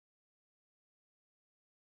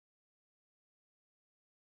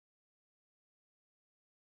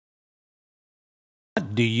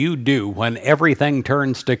What do you do when everything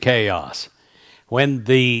turns to chaos? When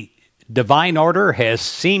the divine order has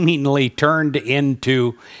seemingly turned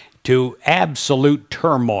into absolute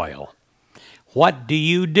turmoil? What do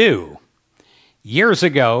you do? Years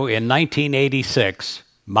ago, in 1986,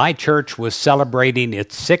 my church was celebrating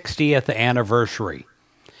its 60th anniversary.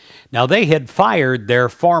 Now, they had fired their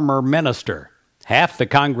former minister. Half the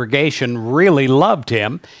congregation really loved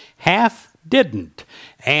him, half didn't.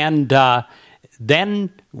 And then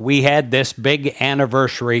we had this big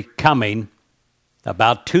anniversary coming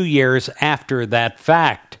about 2 years after that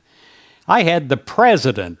fact. I had the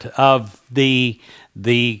president of the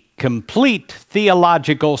Complete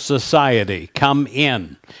Theological Society come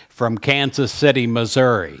in from Kansas City,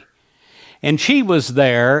 Missouri. And she was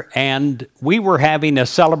there, and we were having a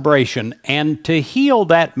celebration. And to heal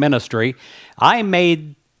that ministry, I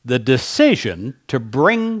made the decision to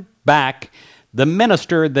bring back the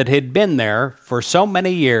minister that had been there for so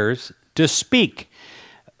many years to speak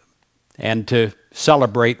and to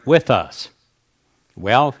celebrate with us.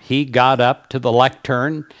 Well, he got up to the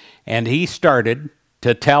lectern, and he started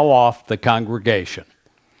to tell off the congregation.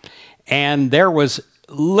 And there was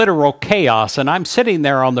literal chaos, and I'm sitting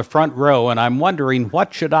there on the front row, and I'm wondering,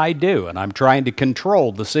 what should I do? And I'm trying to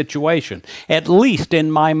control the situation, at least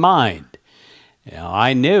in my mind. You know,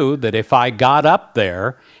 I knew that if I got up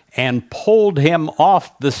there and pulled him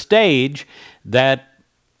off the stage, that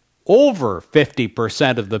over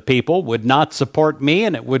 50% of the people would not support me,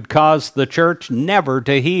 and it would cause the church never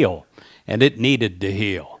to heal, and it needed to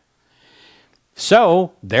heal.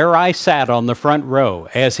 So there I sat on the front row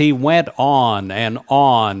as he went on and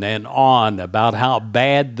on and on about how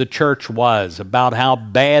bad the church was, about how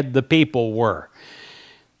bad the people were.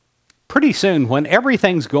 Pretty soon, when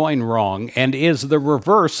everything's going wrong and is the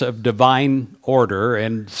reverse of divine order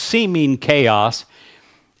and seeming chaos,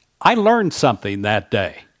 I learned something that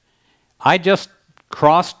day. I just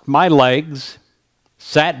crossed my legs,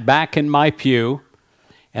 sat back in my pew,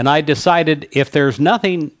 and I decided if there's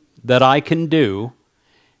nothing that I can do,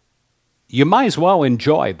 you might as well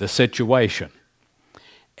enjoy the situation.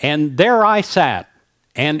 And there I sat,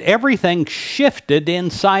 and everything shifted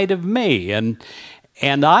inside of me. And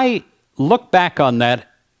I look back on that,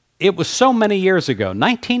 it was so many years ago,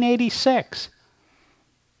 1986.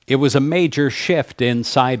 It was a major shift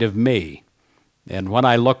inside of me. And when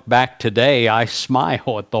I look back today, I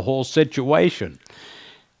smile at the whole situation.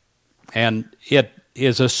 And it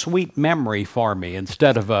is a sweet memory for me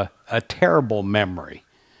instead of a terrible memory.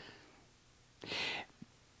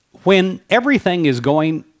 When everything is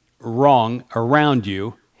going wrong around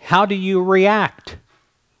you, how do you react?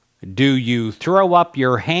 Do you throw up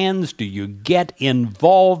your hands? Do you get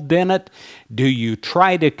involved in it? Do you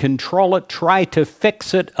try to control it, try to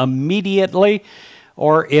fix it immediately?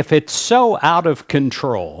 Or if it's so out of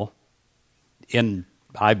control,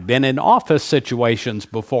 I've been in office situations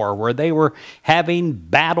before where they were having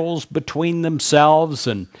battles between themselves,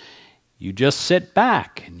 and you just sit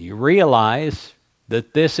back and you realize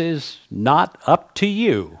that this is not up to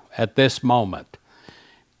you at this moment.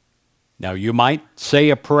 Now, you might say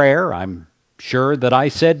a prayer. I'm sure that I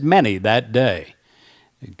said many that day.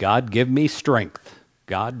 God, give me strength.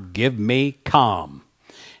 God, give me calm.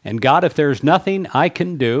 And God, if there's nothing I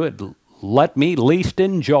can do, let me at least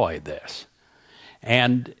enjoy this.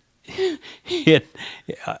 And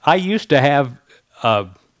I used to have a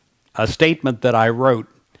statement that I wrote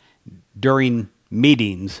during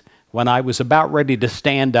meetings when I was about ready to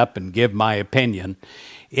stand up and give my opinion.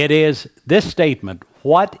 It is this statement: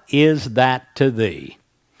 what is that to thee?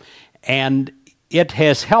 And it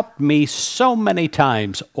has helped me so many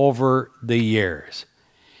times over the years.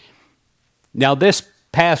 Now, this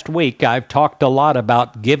past week, I've talked a lot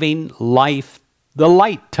about giving life the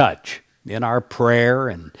light touch in our prayer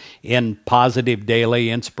and in positive daily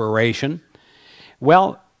inspiration.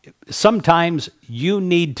 Well, sometimes you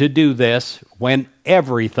need to do this when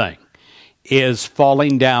everything is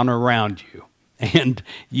falling down around you. And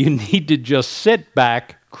you need to just sit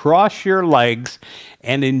back, cross your legs,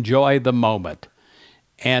 and enjoy the moment.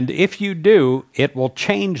 And if you do, it will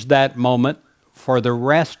change that moment for the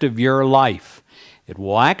rest of your life. It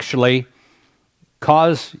will actually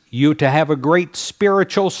cause you to have a great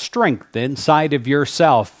spiritual strength inside of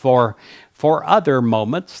yourself for other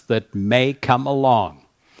moments that may come along.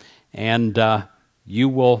 And you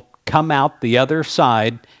will come out the other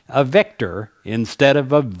side a victor instead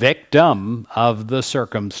of a victim of the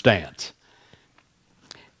circumstance.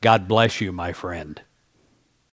 God bless you, my friend.